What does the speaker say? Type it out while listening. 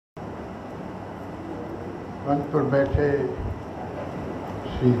मंच पर बैठे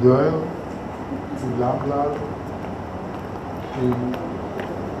श्री गोयल, श्री लामलाल, श्री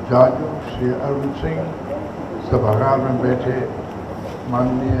जाजू, श्री अरुण सिंह, सभागार में बैठे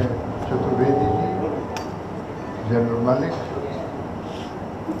माननीय चतुर्वेदी जी, जनरल मलिक,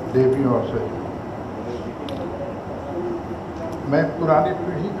 देवी और सचिव। मैं पुरानी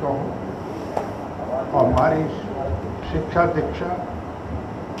पीढ़ी का हूँ और हमारी शिक्षा दीक्षा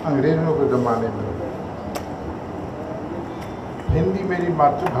अंग्रेजों के ज़माने में। हिंदी मेरी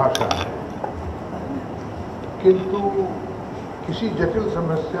मातृभाषा है, किंतु किसी जटिल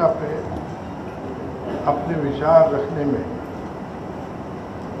समस्या पे अपने विचार रखने में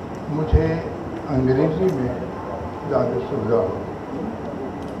मुझे अंग्रेजी में ज़्यादा सुविधा हो।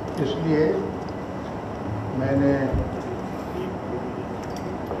 इसलिए मैंने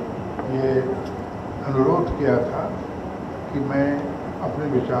ये अनुरोध किया था कि मैं अपने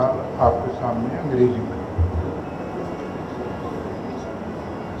विचार आपके सामने अंग्रेजी में।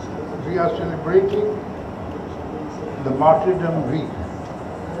 We are celebrating the martyrdom week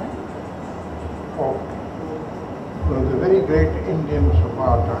of one of the very great Indians of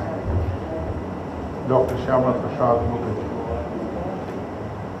our time, Dr. Shyama Prasad Mukherjee.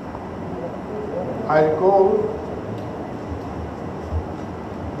 I recall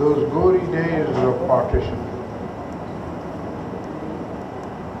those gory days of partition,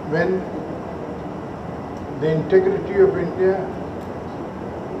 when the integrity of India,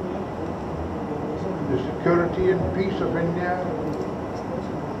 the security and peace of India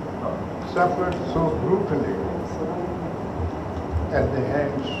suffered so brutally at the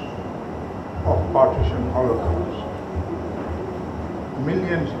hands of partition holocaust.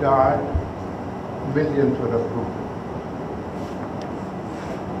 Millions died, millions were uprooted.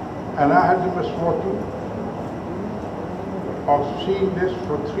 And I had the misfortune of seeing this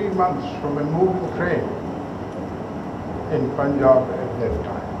for 3 months from a moving train in Punjab at that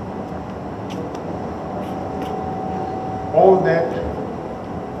time. All that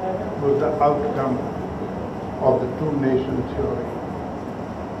was the outcome of the two-nation theory.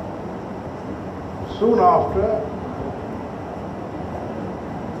 Soon after,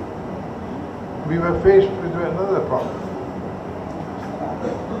 we were faced with another problem,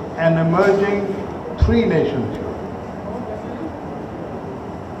 an emerging three-nation theory.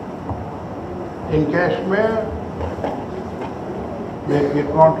 In Kashmir, where we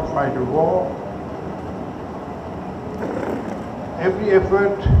had gone to fight a war, every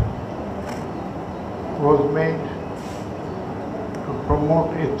effort was made to promote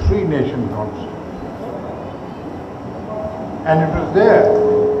a three-nation concept. And it was there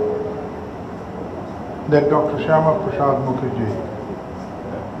that Dr. Shyama Prasad Mukherjee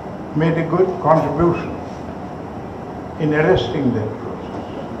made a good contribution in arresting that process.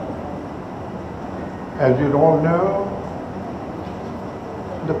 As you all know,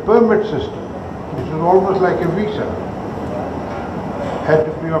 the permit system, which is almost like a visa, had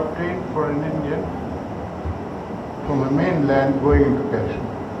to be obtained for an Indian from the mainland going into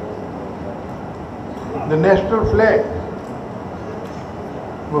Kashmir. The national flag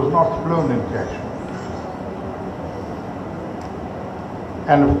was not flown in Kashmir.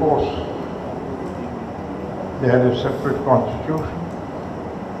 And of course, they had a separate constitution,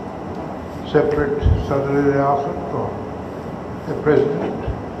 separate Sadr Riyasat or the president,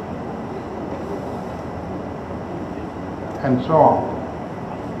 and so on.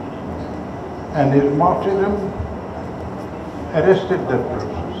 And his martyrdom arrested that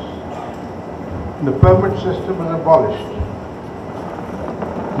process. The permit system was abolished.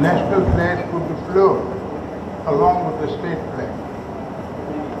 National flag could be flown along with the state flag.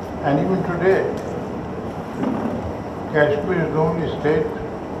 And even today, Kashmir is the only state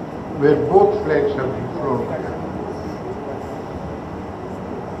where both flags have been flown together.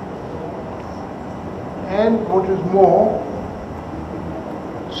 And what is more,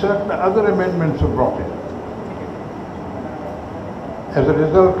 certain other amendments were brought in as a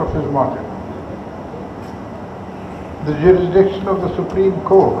result of his martyrdom. The jurisdiction of the Supreme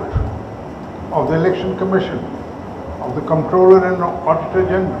Court, of the Election Commission, of the Comptroller and Auditor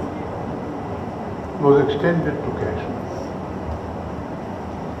General was extended to Kashmir.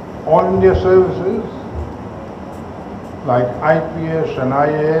 All India services like IPS and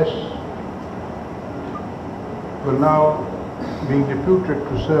IAS were now being deputed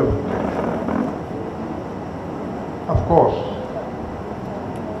to serve in Kashmir. Of course,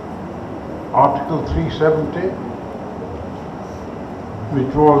 Article 370,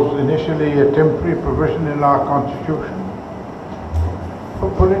 which was initially a temporary provision in our Constitution, for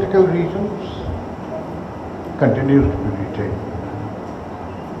political reasons, continues to be retained.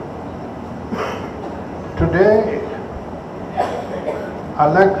 today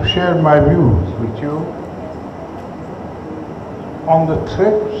I'd like to share my views with you on the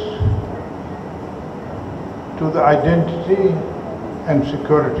threats to the identity and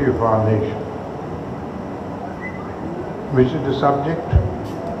security of our nation, which is the subject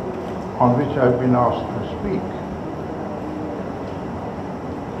on which I've been asked to speak.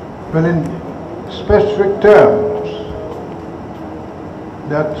 Well, in specific terms,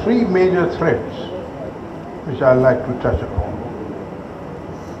 there are three major threats which I'd like to touch upon.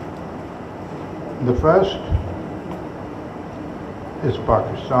 The first is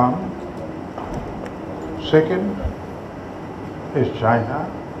Pakistan. Second is China.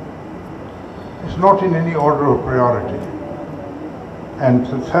 It's not in any order of priority. And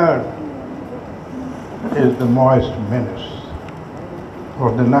the third is the Maoist menace,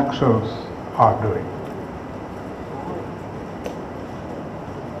 what the Naxals are doing.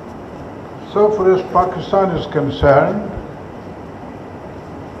 So far as Pakistan is concerned,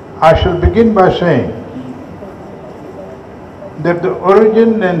 I shall begin by saying that the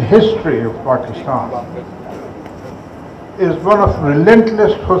origin and history of Pakistan is one of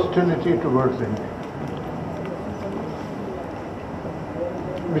relentless hostility towards India,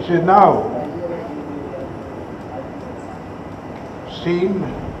 which is now seen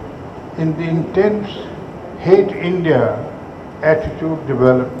in the intense hate India attitude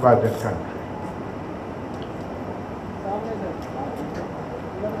developed by that country.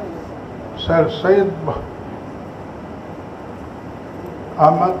 Sir Syed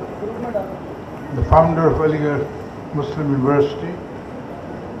Ahmad, the founder of Aligarh Muslim University,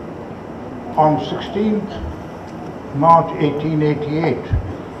 on 16th March 1888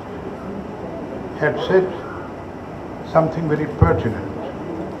 had said something very pertinent.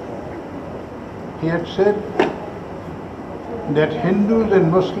 He had said that Hindus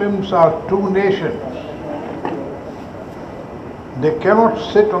and Muslims are two nations. They cannot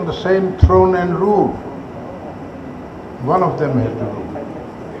sit on the same throne and rule. One of them has to rule.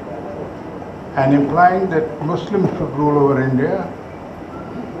 And implying that Muslims should rule over India,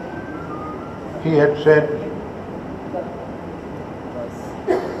 he had said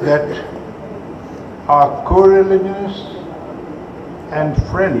that our co-religionists and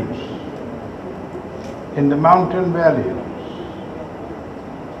friends in the mountain valleys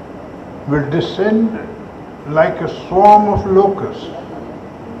will descend like a swarm of locusts,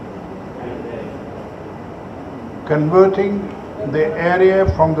 converting the area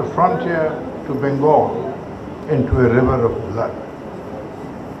from the frontier to Bengal into a river of blood.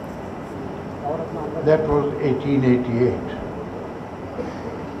 That was 1888.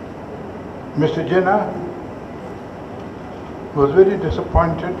 Mr. Jinnah was very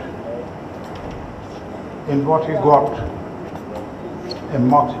disappointed in what he got, a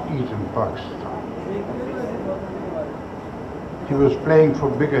moth-eaten Pakistan. He was playing for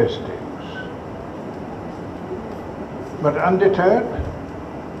bigger stakes. But undeterred,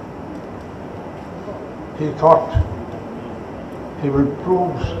 he thought he will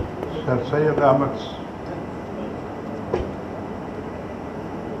prove Sir Syed Ahmad's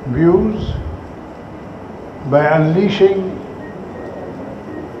views by unleashing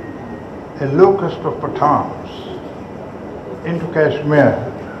a locust of Pathans into Kashmir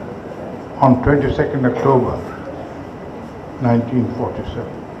on 22nd October 1947.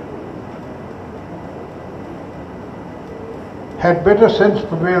 Had better sense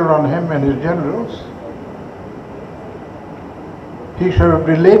prevailed on him and his generals, he should have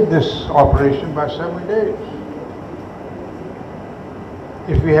delayed this operation by several days.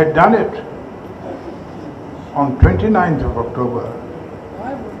 If we had done it on 29th of October,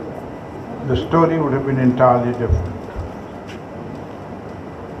 the story would have been entirely different.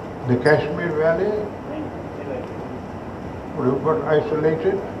 The Kashmir Valley would have got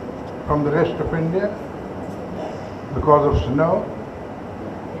isolated from the rest of India because of snow.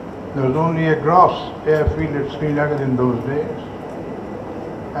 There was only a grass airfield at Srinagar in those days,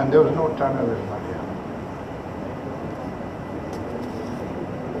 and there was no tunnel in Maria.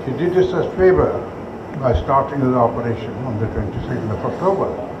 He did us a favor by starting his operation on the 22nd of October.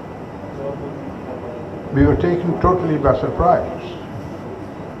 We were taken totally by surprise.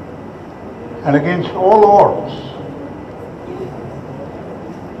 And against all odds,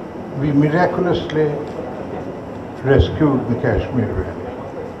 we miraculously rescued the Kashmir Valley.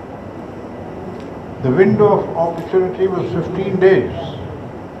 The window of opportunity was 15 days,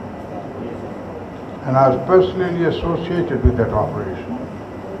 and I was personally associated with that operation.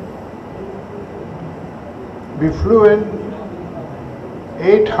 We flew in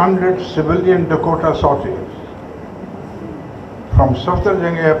 800 civilian Dakota sorties from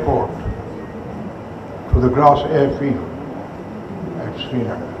Safdarjung Airport to the grass airfield at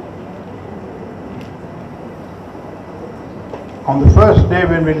Sinha. On the first day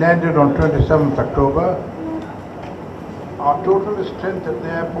when we landed on 27th October, our total strength at the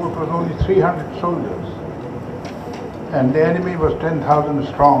airport was only 300 soldiers, and the enemy was 10,000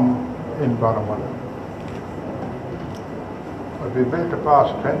 strong in Baramula. But we built up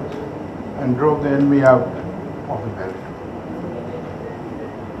our strength and drove the enemy out of the belt.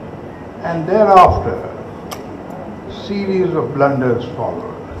 And thereafter, series of blunders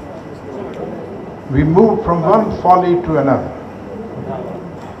followed. We moved from one folly to another,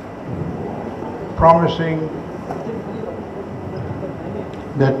 promising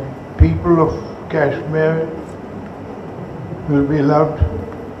that people of Kashmir will be allowed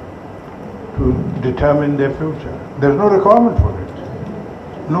to determine their future. There's no requirement for it,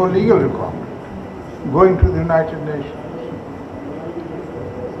 no legal requirement. Going to the United Nations,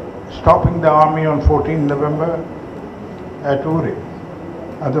 stopping the army on 14 November at Uri.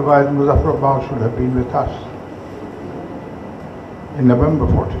 Otherwise, Muzaffarabad should have been with us in November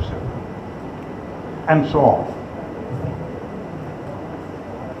 47, and so on.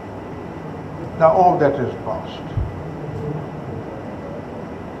 Now all that is past.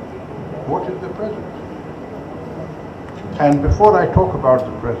 What is the present? And before I talk about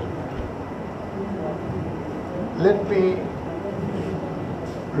the present, let me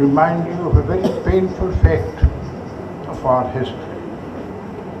remind you of a very painful fact of our history.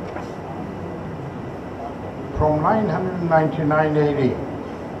 From 999 AD,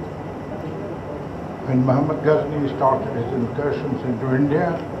 when Muhammad Ghazni started his incursions into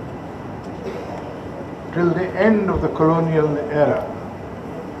India, till the end of the colonial era,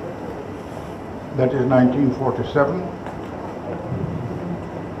 that is 1947,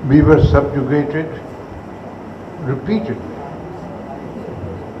 we were subjugated repeatedly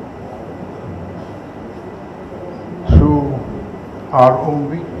through our own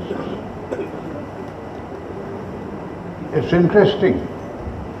weaknesses. It's interesting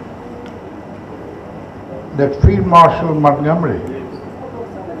that Field Marshal Montgomery,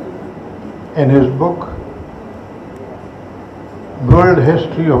 in his book World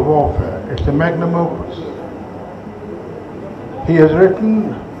History of Warfare, it's a magnum opus, he has written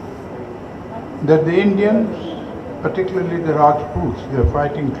that the Indians, particularly the Rajputs, their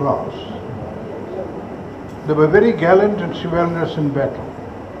fighting class, they were very gallant and chivalrous in battle.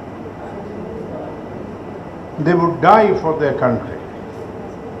 They would die for their country,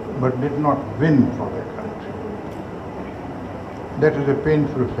 but did not win for their country. That is a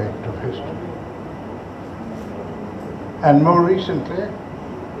painful fact of history. And more recently,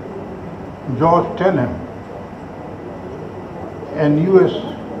 George Tenham, an US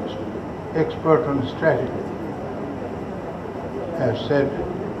expert on strategy, has said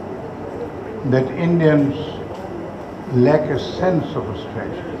that Indians lack a sense of a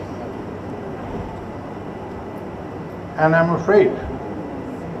strategy. And I'm afraid,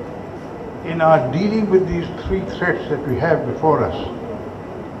 in our dealing with these three threats that we have before us,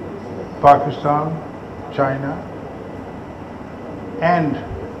 Pakistan, China, and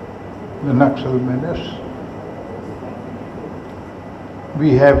the Naxal menace,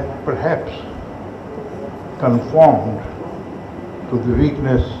 we have perhaps conformed to the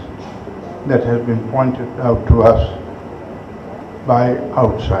weakness that has been pointed out to us by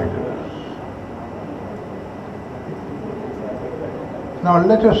outsiders. Now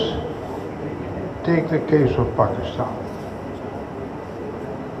let us take the case of Pakistan.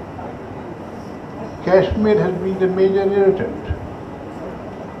 Kashmir has been the major irritant.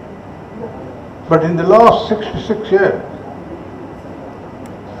 But in the last 66 years,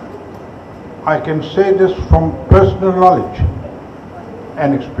 I can say this from personal knowledge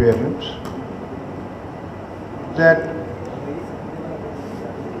and experience, that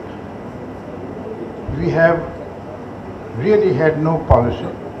we have really had no policy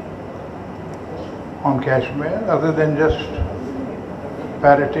on Kashmir other than just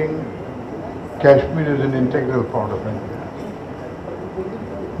parroting Kashmir is an integral part of India.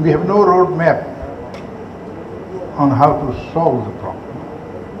 We have no road map on how to solve the problem.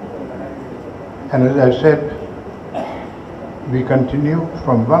 And as I said, we continue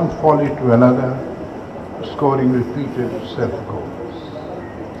from one folly to another, scoring repeated self-goals.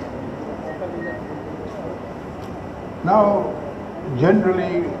 Now,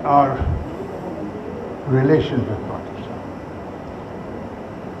 generally our relations with Pakistan.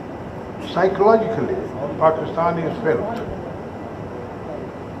 Psychologically, Pakistanis felt,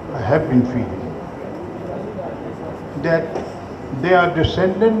 I have been feeling, that they are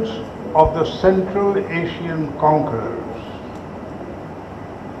descendants of the Central Asian conquerors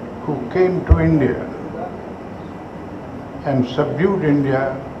who came to India and subdued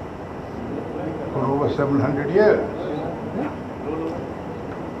India for over 700 years.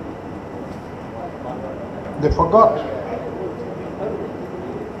 They forgot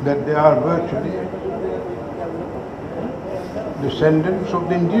that they are virtually descendants of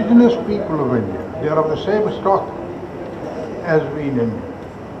the indigenous people of India. They are of the same stock as we in India.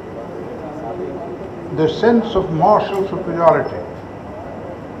 The sense of martial superiority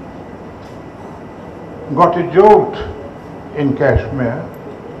got a jolt in Kashmir,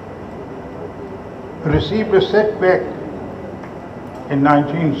 received a setback in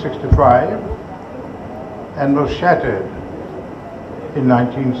 1965 and was shattered in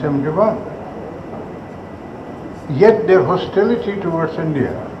 1971. Yet their hostility towards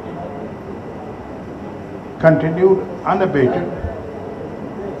India continued unabated,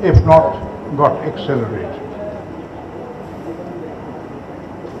 if not got accelerated.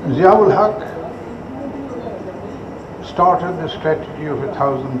 Ziaul Haq started the strategy of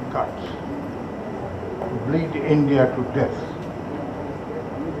 1,000 cuts to bleed India to death,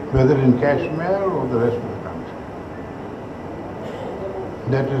 whether in Kashmir or the rest of the country.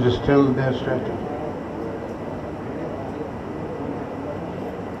 That is still their strategy.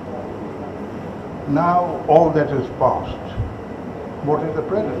 Now all that is past. What is the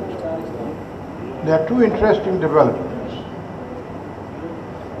present? There are two interesting developments.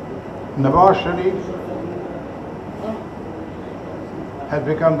 Nawaz Sharif has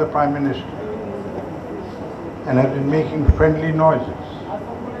become the Prime Minister and has been making friendly noises.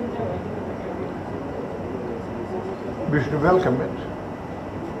 We should welcome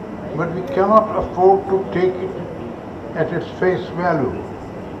it, but we cannot afford to take it at its face value.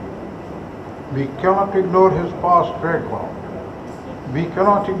 We cannot ignore his past record. We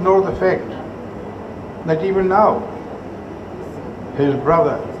cannot ignore the fact that even now his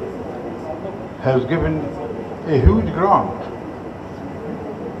brother has given a huge grant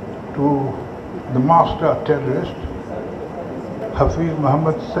to the master terrorist Hafiz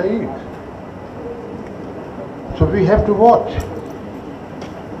Muhammad Saeed. So we have to watch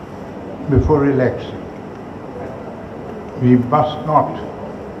before relaxing. We must not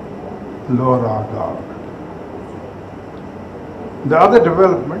lower our guard. The other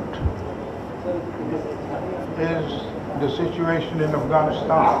development is the situation in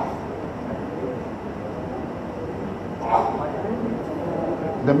Afghanistan.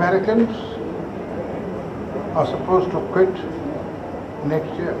 The Americans are supposed to quit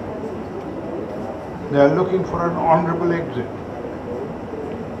next year. They are looking for an honorable exit.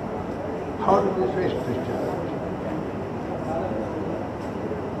 How do we face this challenge?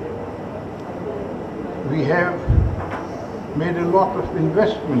 We have made a lot of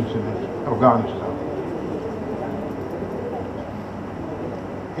investments in Afghanistan.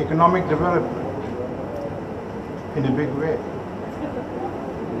 Economic development in a big way.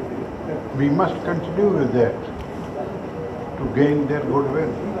 We must continue with that to gain their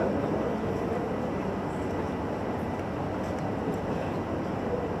goodwill.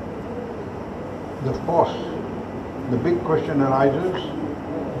 Of course, the big question arises,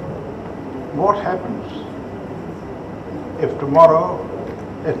 what happens if tomorrow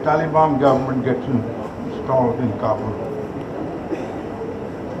a Taliban government gets installed in Kabul?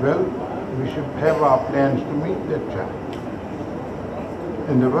 Well, we should have our plans to meet that challenge.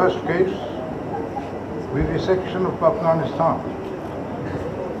 In the worst case, we resection of Afghanistan.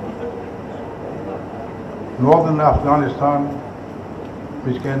 Northern Afghanistan,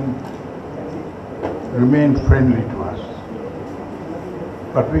 which can remain friendly to us.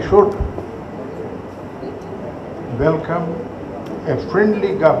 But we should welcome a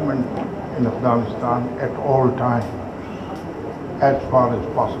friendly government in Afghanistan at all times, as far as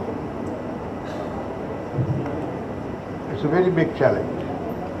possible. It's a very big challenge.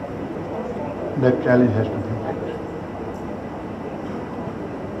 That challenge has to be met.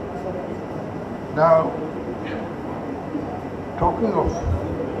 Now, talking of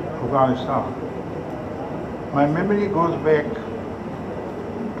Afghanistan, my memory goes back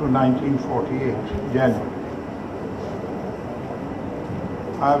to 1948, January.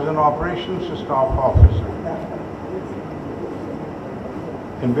 I was an operations staff officer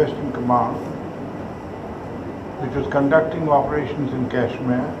in Western Command, which was conducting operations in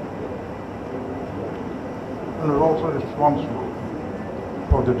Kashmir and was also responsible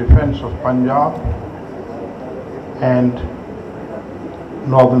for the defense of Punjab and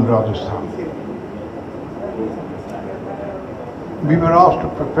northern Rajasthan. We were asked to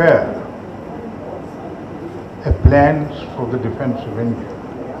prepare a plans for the defense of India.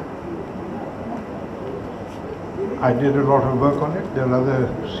 I did a lot of work on it. There are other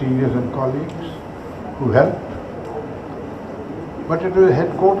seniors and colleagues who helped. but it was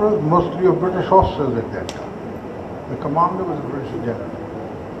headquarters mostly of British officers at that time. The commander was a British general.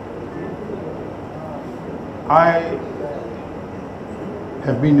 I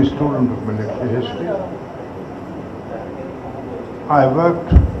have been a student of military history. I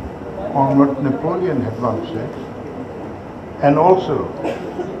worked on what Napoleon had once said, and also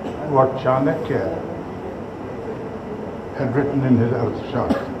what Chanakya had written in his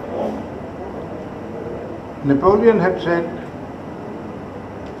Arthashastra. Napoleon had said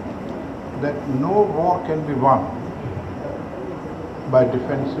that no war can be won by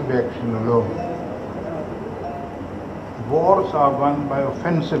defensive action alone. Wars are won by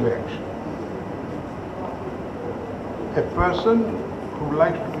offensive action. A person who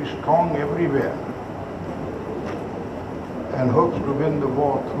likes to be strong everywhere and hopes to win the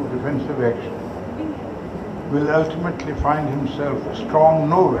war through defensive action will ultimately find himself strong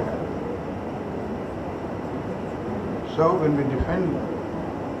nowhere. So when we defend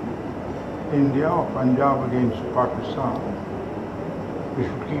India or Punjab against Pakistan, we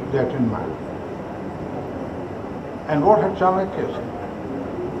should keep that in mind. And what had Chanakya said?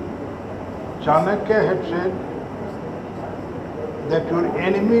 Chanakya had said that your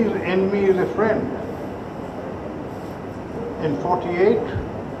enemy's enemy is a friend. In 48,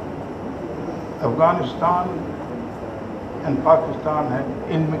 Afghanistan and Pakistan had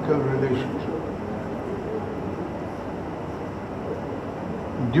inimical relations.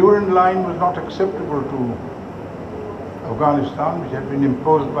 Durand Line was not acceptable to Afghanistan, which had been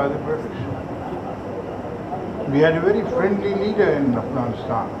imposed by the British. We had a very friendly leader in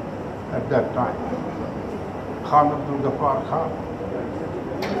Afghanistan at that time, Khan Abdul Ghaffar Khan.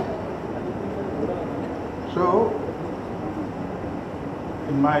 So,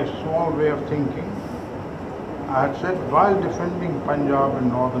 in my small way of thinking, I had said while defending Punjab and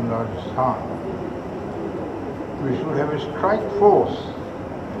northern Rajasthan, we should have a strike force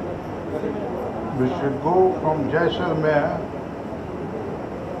which should go from Jaisalmer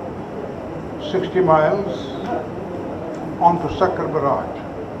 60 miles onto Sakar Barrage.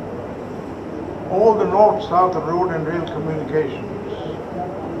 All the north-south road and rail communications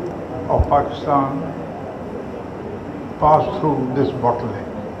of Pakistan pass through this bottleneck.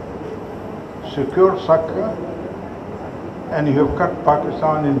 Secure Sakra and you have cut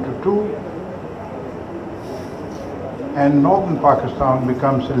Pakistan into two, and northern Pakistan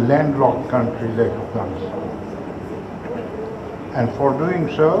becomes a landlocked country like Afghanistan. And for doing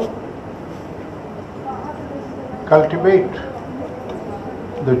so, cultivate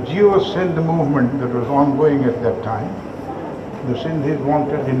the Geo-Sindh movement that was ongoing at that time. The Sindhis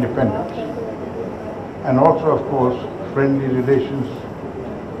wanted independence, and also, of course, friendly relations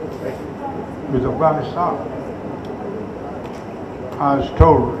with Afghanistan. I was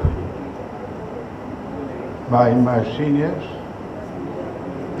told by my seniors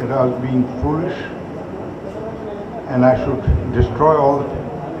that I was being foolish and I should destroy all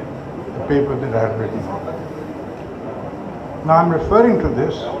the paper that I had written on. Now I'm referring to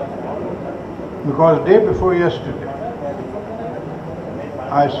this because day before yesterday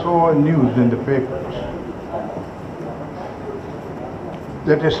I saw news in the papers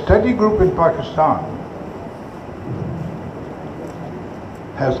that a study group in Pakistan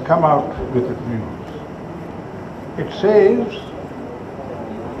has come out with its views. It says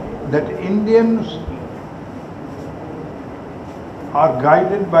that Indians are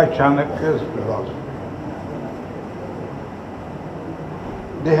guided by Chanakya's philosophy.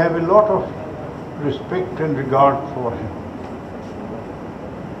 They have a lot of respect and regard for him.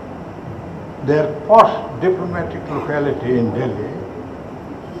 Their posh diplomatic locality in Delhi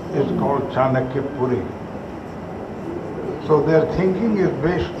is called Chanakya Puri. So their thinking is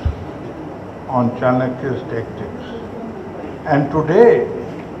based on Chanakya's tactics. And today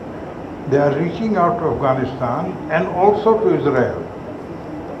they are reaching out to Afghanistan and also to Israel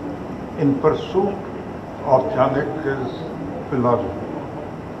in pursuit of Chanakya's philosophy.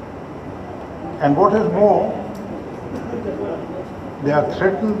 And what is more, they are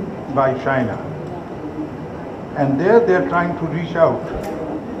threatened by China. And there they are trying to reach out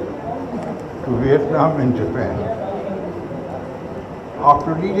to Vietnam and Japan.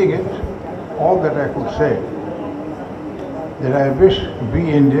 After reading it, all that I could say, that I wish we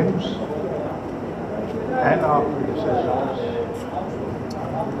Indians and our predecessors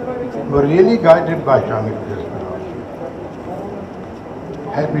were really guided by Chanakya's philosophy.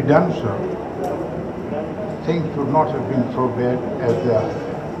 Had we done so, things would not have been so bad as they are.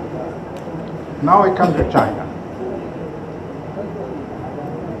 Now I come to China.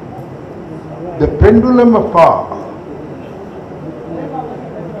 The pendulum of power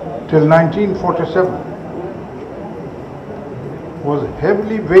till 1947 was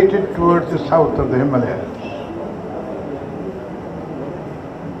heavily weighted towards the south of the Himalayas.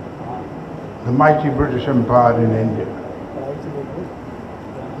 The mighty British Empire in India,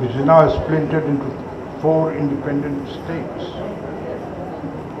 which is now splintered into 4 independent states: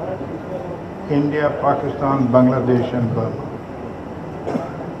 India, Pakistan, Bangladesh and Burma.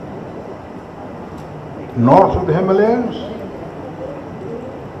 North of the Himalayas,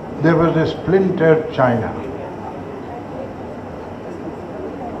 there was a splintered China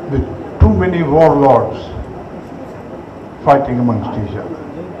with too many warlords fighting amongst each other.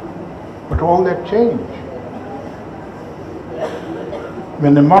 But all that changed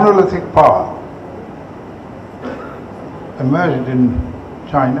when a monolithic power emerged in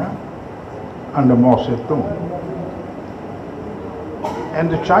China under Mao Zedong. And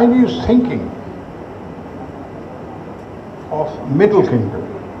the Chinese thinking of Middle Kingdom,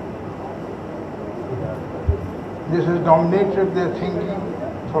 this has dominated their thinking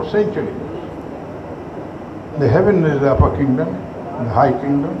for centuries. The heaven is the upper kingdom, the high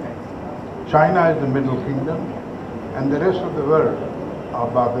kingdom. China is the middle kingdom, and the rest of the world are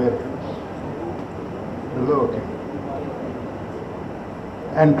barbarians, the lower kingdom.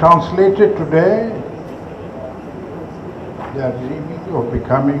 And translated today, they are dreaming of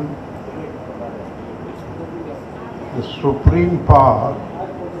becoming the supreme power,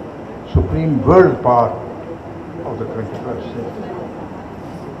 supreme world power of the 21st century.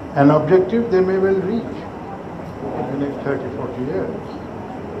 An objective they may well reach in the next 30, 40 years.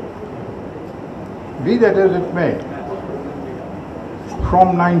 Be that as it may,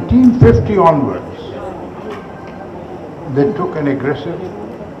 from 1950 onwards, they took an aggressive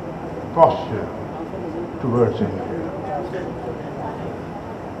posture towards India.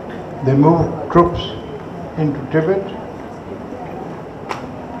 They moved troops into Tibet,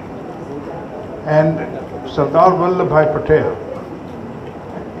 and Sardar Vallabhbhai Patel,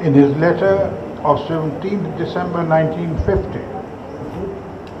 in his letter of 17th December 1950,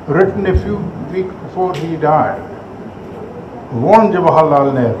 written a few weeks before he died, warned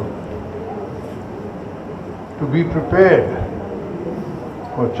Jawaharlal Nehru to be prepared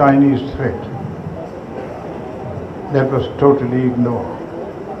for Chinese threat. That was totally ignored.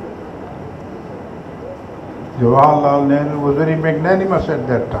 Jawaharlal Nehru was very magnanimous at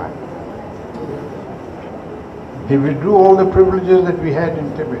that time. He withdrew all the privileges that we had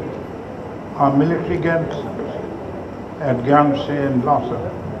in Tibet. Our military garrisons at Gyamse and Lhasa,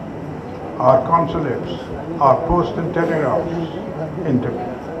 our consulates, our post and telegraphs in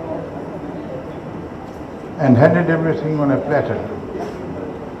Tibet, and handed everything on a platter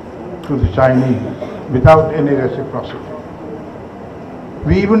to the Chinese without any reciprocity.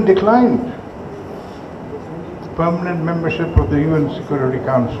 We even declined permanent membership of the UN Security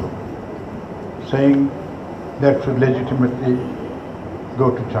Council, saying that should legitimately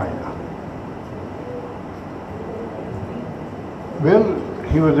go to China. Well,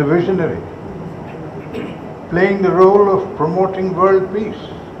 he was a visionary, playing the role of promoting world peace.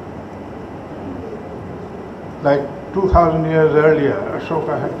 Like 2000 years earlier,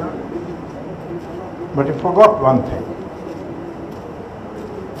 Ashoka had done. But he forgot one thing.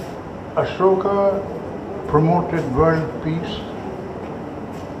 Ashoka promoted world peace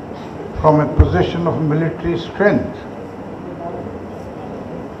from a position of military strength.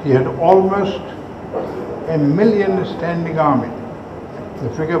 He had almost 1 million standing army. The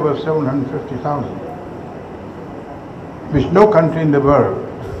figure was 750,000, which no country in the world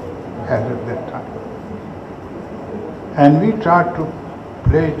had at that time. And we tried to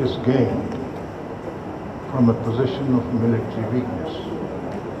play this game from a position of military weakness.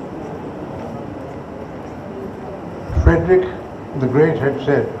 Frederick the Great had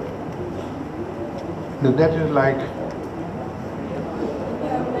said that is like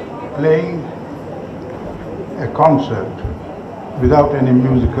playing a concert without any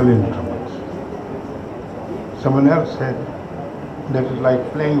musical instruments. Someone else said that is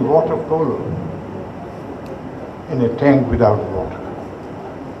like playing water polo in a tank without water.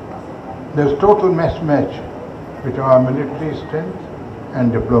 There's total mismatch between our military strength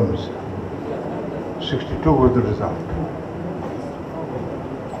and diplomacy. 62 was the result.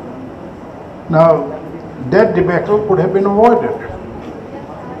 Now, that debacle could have been avoided.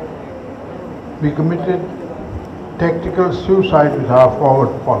 We committed tactical suicide with our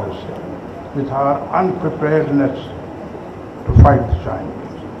forward policy, with our unpreparedness to fight the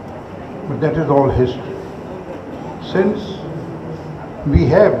Chinese. But that is all history. Since we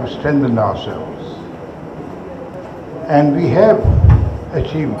have strengthened ourselves and we have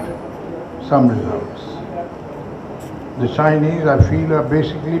achieved some results, the Chinese, I feel, are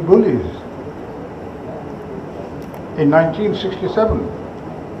basically bullies. In 1967,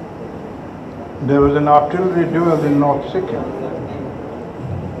 there was an artillery duel in North Sikkim,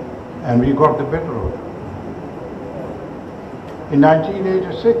 and we got the better of it. In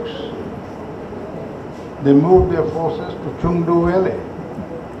 1986, they moved their forces to Chengdu Valley,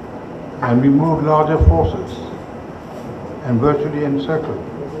 and we moved larger forces and virtually encircled.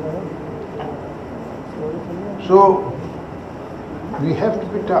 So we have to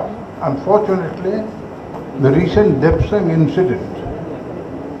be tough. Unfortunately, the recent Depsang incident,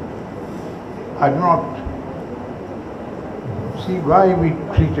 I do not see why we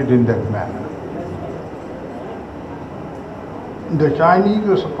treated in that manner. The Chinese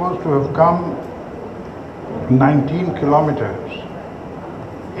were supposed to have come 19 kilometers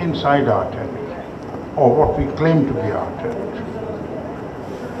inside our territory, or what we claim to be our territory.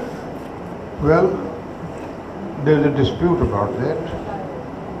 Well, there's a dispute about that.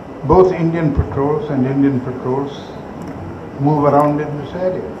 Both Indian patrols and Indian patrols move around in this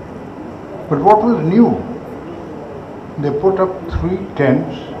area. But what was new? They put up 3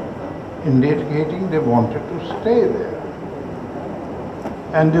 tents indicating they wanted to stay there.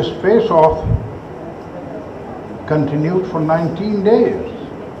 And this face-off continued for 19 days.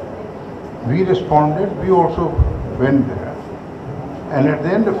 We responded, we also went there. And at the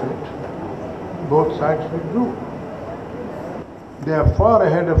end of it, both sides withdrew. They are far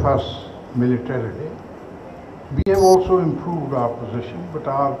ahead of us militarily. We have also improved our position, but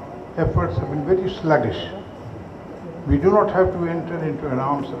our efforts have been very sluggish. We do not have to enter into an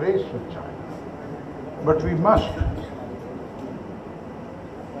arms race with China, but we must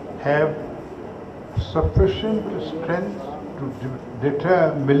have sufficient strength to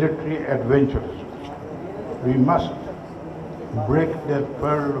deter military adventurism. We must break that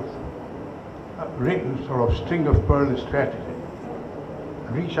sort of string of pearl strategy.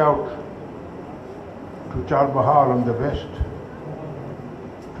 Reach out to Charbahar on the west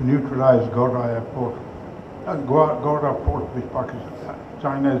to neutralize Gauda port, which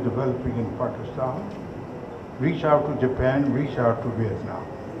China is developing in Pakistan. Reach out to Japan, reach out to Vietnam.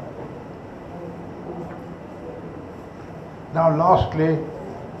 Now lastly,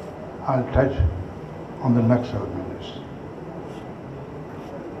 I'll touch on the Naxal menace.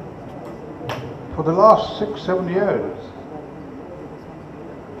 For the last 6-7 years,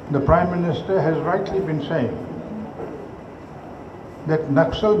 the Prime Minister has rightly been saying that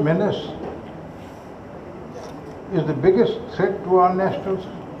Naxal menace is the biggest threat to our national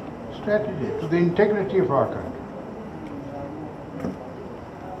strategy, to the integrity of our country.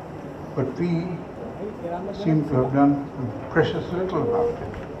 But we seem to have done precious little about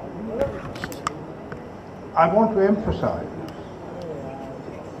it. I want to emphasize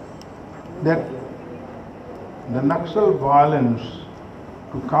that the Naxal violence,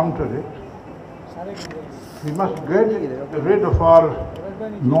 to counter it, we must get rid of our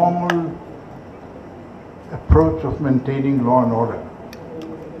normal approach of maintaining law and order.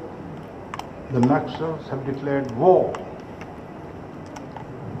 The Naxals have declared war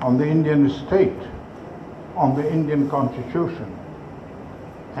on the Indian state, on the Indian constitution,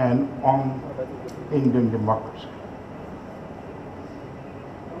 and on Indian democracy.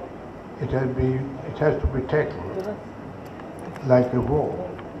 It has to be tackled like a war.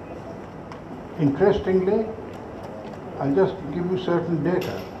 Interestingly, I'll just give you certain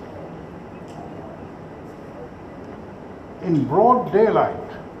data. In broad daylight,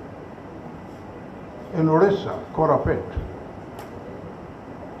 in Orissa, Korapet,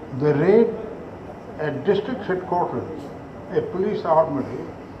 they raid at district headquarters a police armory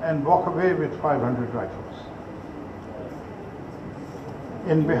and walk away with 500 rifles.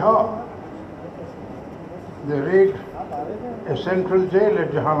 In Bihar, they raid a central jail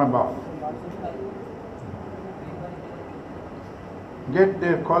at Jahanabad, get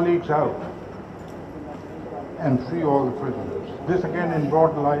their colleagues out and free all the prisoners. This again in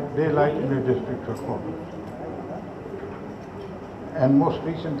broad daylight in a district headquarters. And most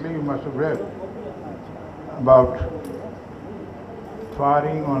recently you must have read about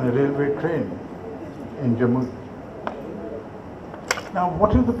firing on a railway train in Jammu. Now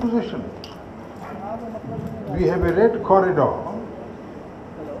what is the position? We have a red corridor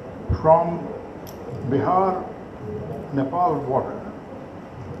from Bihar-Nepal border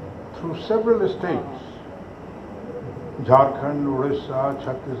through several states, Jharkhand, Orissa,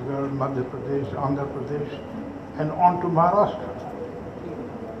 Chhattisgarh, Madhya Pradesh, Andhra Pradesh, and on to Maharashtra.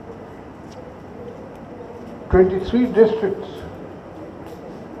 23 districts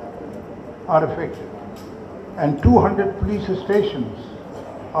are affected, and 200 police stations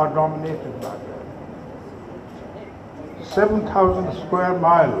are dominated by that. 7,000 square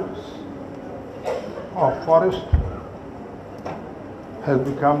miles of forest has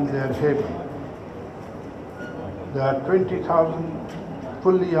become their haven. There are 20,000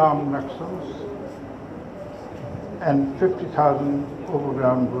 fully armed Naxals and 50,000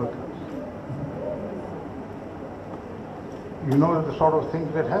 overground workers. You know the sort of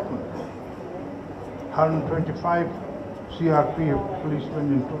things that happened. 125 CRPF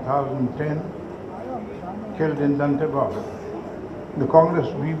policemen in 2010 killed in Dantewal. The Congress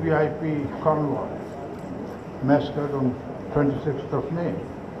VVIP convoy massacred on 26th of May.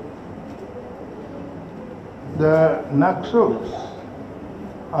 The Naxals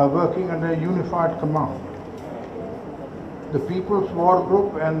are working under a unified command. The People's War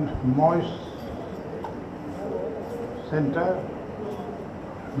Group and Moist Center,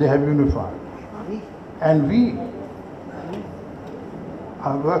 they have unified. And we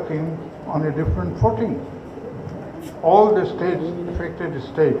are working on a different footing. All the states, affected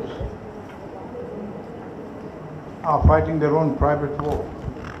states, are fighting their own private war.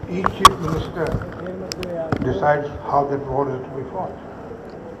 Each chief minister decides how that war is to be fought.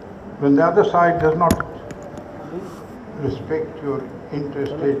 When the other side does not respect your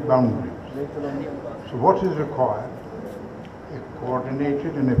interstate boundaries. So what is required? A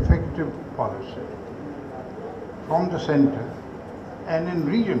coordinated and effective policy from the center and in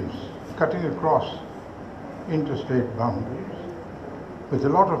regions cutting across interstate boundaries with a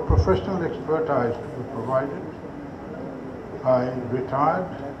lot of professional expertise to be provided by retired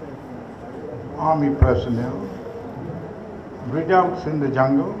army personnel, redoubts in the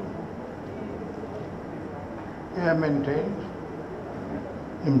jungle, air maintained,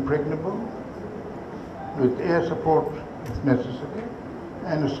 impregnable, with air support if necessary,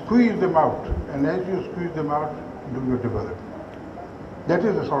 and squeeze them out. And as you squeeze them out, do your development. That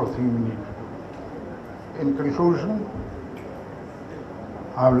is the sort of thing we need to do. In conclusion,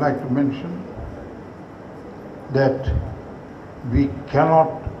 I would like to mention that we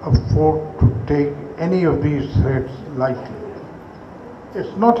cannot afford to take any of these threats lightly.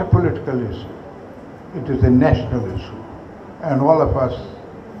 It's not a political issue. It is a national issue. And all of us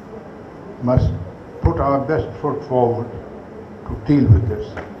must put our best foot forward to deal with this.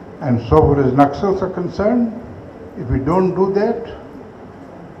 And so far as Naxals are concerned, if we don't do that,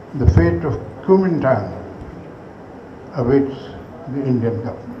 the fate of Kuomintang awaits the Indian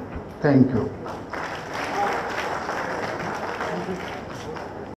government. Thank you.